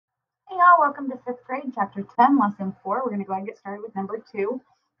y'all, welcome to 5th grade, chapter 10, lesson 4. We're going to go ahead and get started with number 2.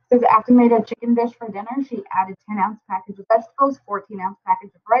 It says after made a chicken dish for dinner, she added 10-ounce package of vegetables, 14-ounce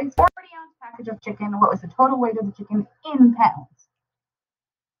package of rice, 40-ounce package of chicken. What was the total weight of the chicken in pounds?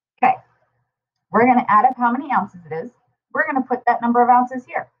 Okay, we're going to add up how many ounces it is. We're going to put that number of ounces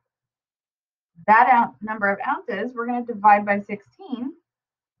here. That number of ounces, we're going to divide by 16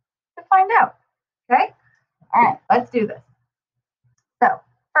 to find out. Okay, all right, let's do this. So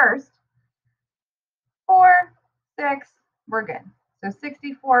first, 4, 6, we're good. So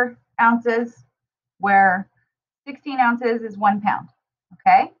 64 ounces, where 16 ounces is 1 pound.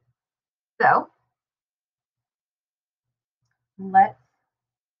 Okay, so let's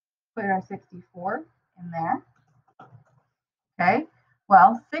put our 64 in there. Okay,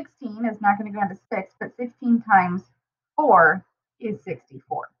 well, 16 is not going to go into 6, but 16 times 4 is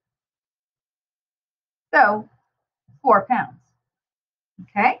 64. So 4 pounds.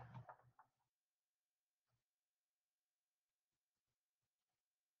 Okay.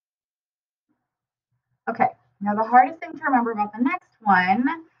 Okay, now the hardest thing to remember about the next one,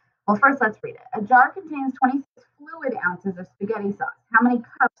 well, first let's read it. A jar contains 26 fluid ounces of spaghetti sauce. How many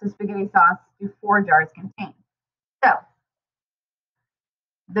cups of spaghetti sauce do 4 jars contain? So,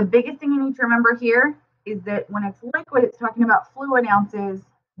 the biggest thing you need to remember here is that when it's liquid, it's talking about fluid ounces.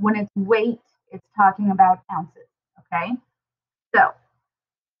 When it's weight, it's talking about ounces, okay? So,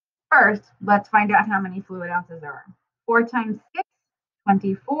 first, let's find out how many fluid ounces there are. 4 times 6,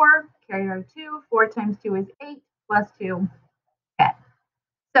 24, carry our 2. 4 times 2 is 8, plus 2, 10.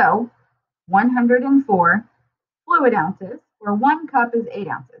 So 104 fluid ounces, where 1 cup is 8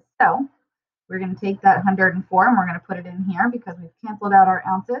 ounces. So we're going to take that 104 and we're going to put it in here because we've canceled out our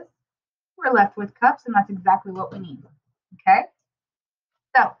ounces. We're left with cups, and that's exactly what we need. Okay?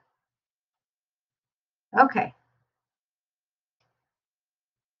 So, okay.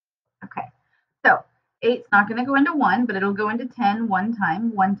 So 8's not going to go into 1, but it'll go into 10 one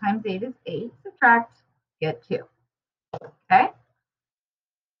time. 1 times 8 is 8. Subtract, get 2. Okay?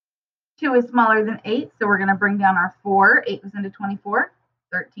 2 is smaller than 8, so we're going to bring down our 4. 8 goes into 24.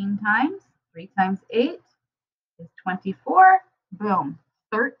 13 times. 3 times 8 is 24. Boom.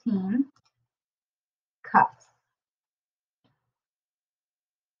 13 cups.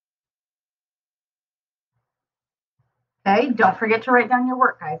 Okay? Don't forget to write down your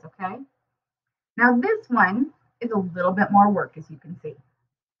work, guys, okay? Now this one is a little bit more work, as you can see.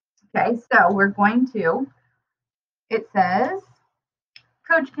 Okay, so we're going to, it says,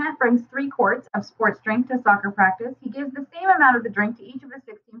 Coach Kent brings 3 quarts of sports drink to soccer practice. He gives the same amount of the drink to each of the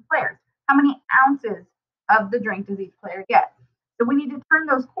 16 players. How many ounces of the drink does each player get? So we need to turn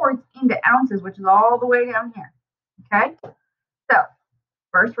those quarts into ounces, which is all the way down here. Okay, so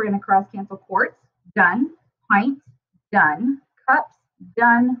first we're going to cross cancel quarts. Done. Pints. Done. Cups.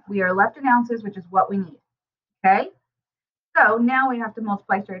 Done. We are left in ounces, which is what we need. Okay, so now we have to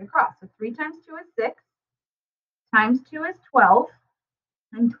multiply straight across. So 3 times 2 is 6, times 2 is 12,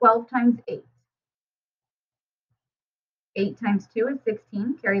 and 12 times 8. 8 times 2 is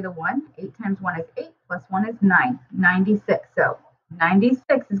 16, carry the 1. 8 times 1 is 8, plus 1 is 9, 96. So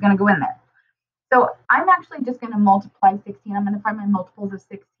 96 is going to go in there. So I'm actually just going to multiply 16. I'm going to find my multiples of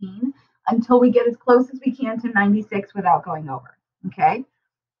 16 until we get as close as we can to 96 without going over. Okay,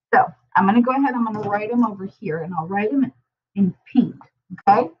 so I'm going to go ahead, I'm going to write them over here, and I'll write them in pink.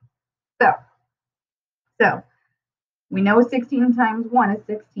 Okay, so we know 16 times 1 is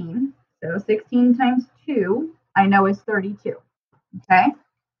 16. So 16 times 2, I know, is 32. Okay,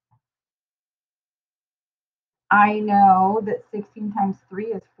 I know that 16 times 3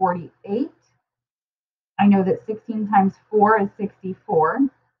 is 48. I know that 16 times 4 is 64. And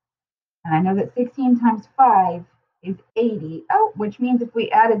I know that 16 times 5 is 80. Oh, which means if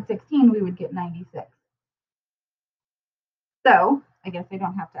we added 16, we would get 96. So I guess I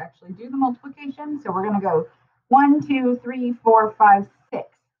don't have to actually do the multiplication. So we're going to go 1, 2, 3, 4, 5, 6.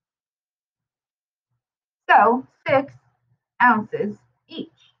 So 6 ounces each.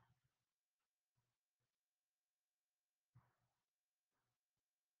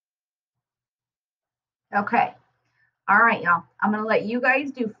 Okay. All right, y'all. I'm going to let you guys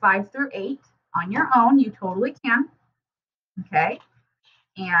do 5 through 8 on your own. You totally can. Okay.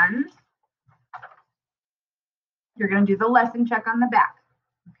 And you're going to do the lesson check on the back.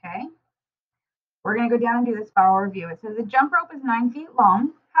 Okay. We're going to go down and do this for our review. It says the jump rope is 9 feet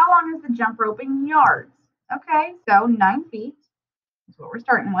long. How long is the jump rope in yards? Okay, so 9 feet is what we're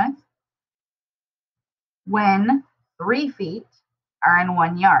starting with. When 3 feet are in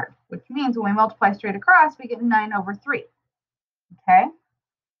 1 yard, which means when we multiply straight across, we get 9 over 3. Okay,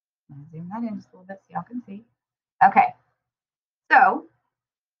 let me zoom that in just a little bit so y'all can see. Okay, so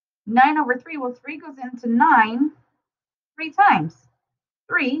 9 over 3, well, 3 goes into 9 3 times.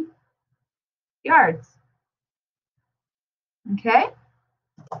 3 yards. Okay?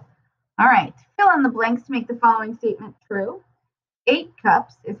 All right. Fill in the blanks to make the following statement true. 8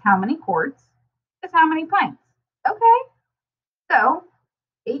 cups is how many quarts is how many pints? Okay. So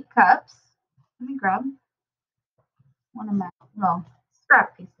 8 cups. Let me grab one of my little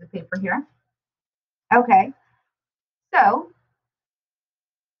scrap pieces of paper here. Okay. So,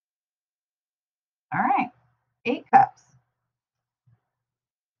 all right, 8 cups.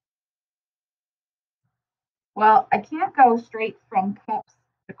 Well, I can't go straight from cups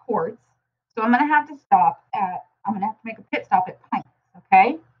to quarts, so I'm going to have to make a pit stop at pints,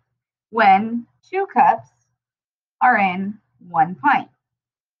 okay? When 2 cups are in 1 pint,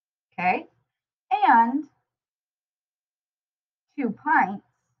 okay? And 2 pints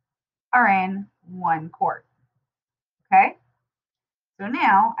are in 1 quart, okay? So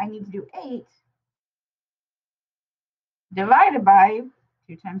now I need to do 8 divided by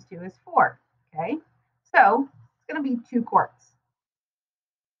 2 times 2 is 4, okay? So it's going to be 2 quarts,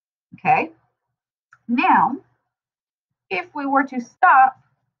 okay? Now, if we were to stop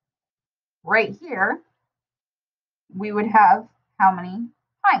right here, we would have how many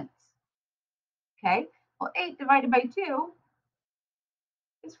pints? Okay, well, 8 divided by 2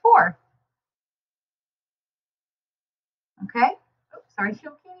 is 4. Okay, oops, sorry,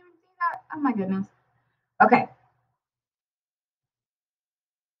 Sheila can't even see that. Oh my goodness. Okay.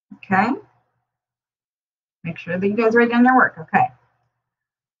 Okay. Make sure that you guys write down your work. Okay.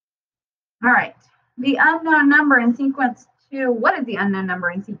 All right. The unknown number in sequence 2. What is the unknown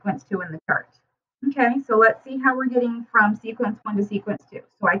number in sequence 2 in the chart? Okay, so let's see how we're getting from sequence 1 to sequence 2.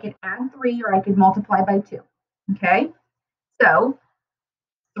 So I could add 3 or I could multiply by 2. Okay, so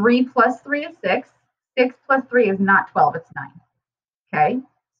 3 plus 3 is 6. 6 plus 3 is not 12, it's 9. Okay,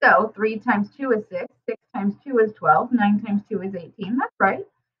 so 3 times 2 is 6. 6 times 2 is 12. 9 times 2 is 18. That's right.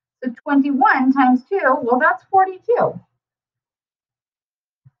 So 21 times 2, well, that's 42.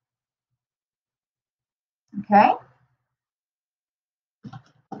 Okay.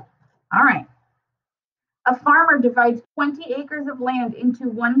 All right. A farmer divides 20 acres of land into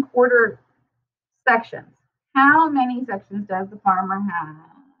 1/4 sections. How many sections does the farmer have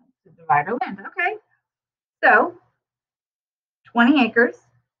to divide her land? Okay. So 20 acres,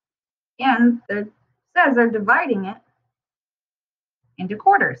 and it says they're dividing it into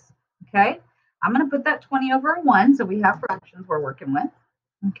quarters. Okay, I'm going to put that 20 over 1, so we have fractions we're working with.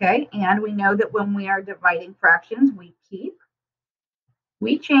 Okay, and we know that when we are dividing fractions, we keep,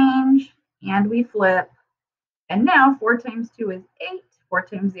 we change, and we flip. And now 4 times 2 is 8, 4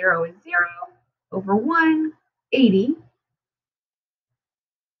 times 0 is 0, over 1, 80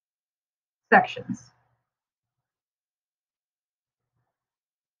 sections.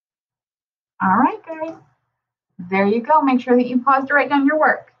 All right, guys. There you go. Make sure that you pause to write down your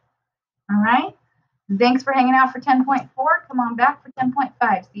work. All right. Thanks for hanging out for 10.4. Come on back for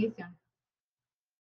 10.5. See you soon.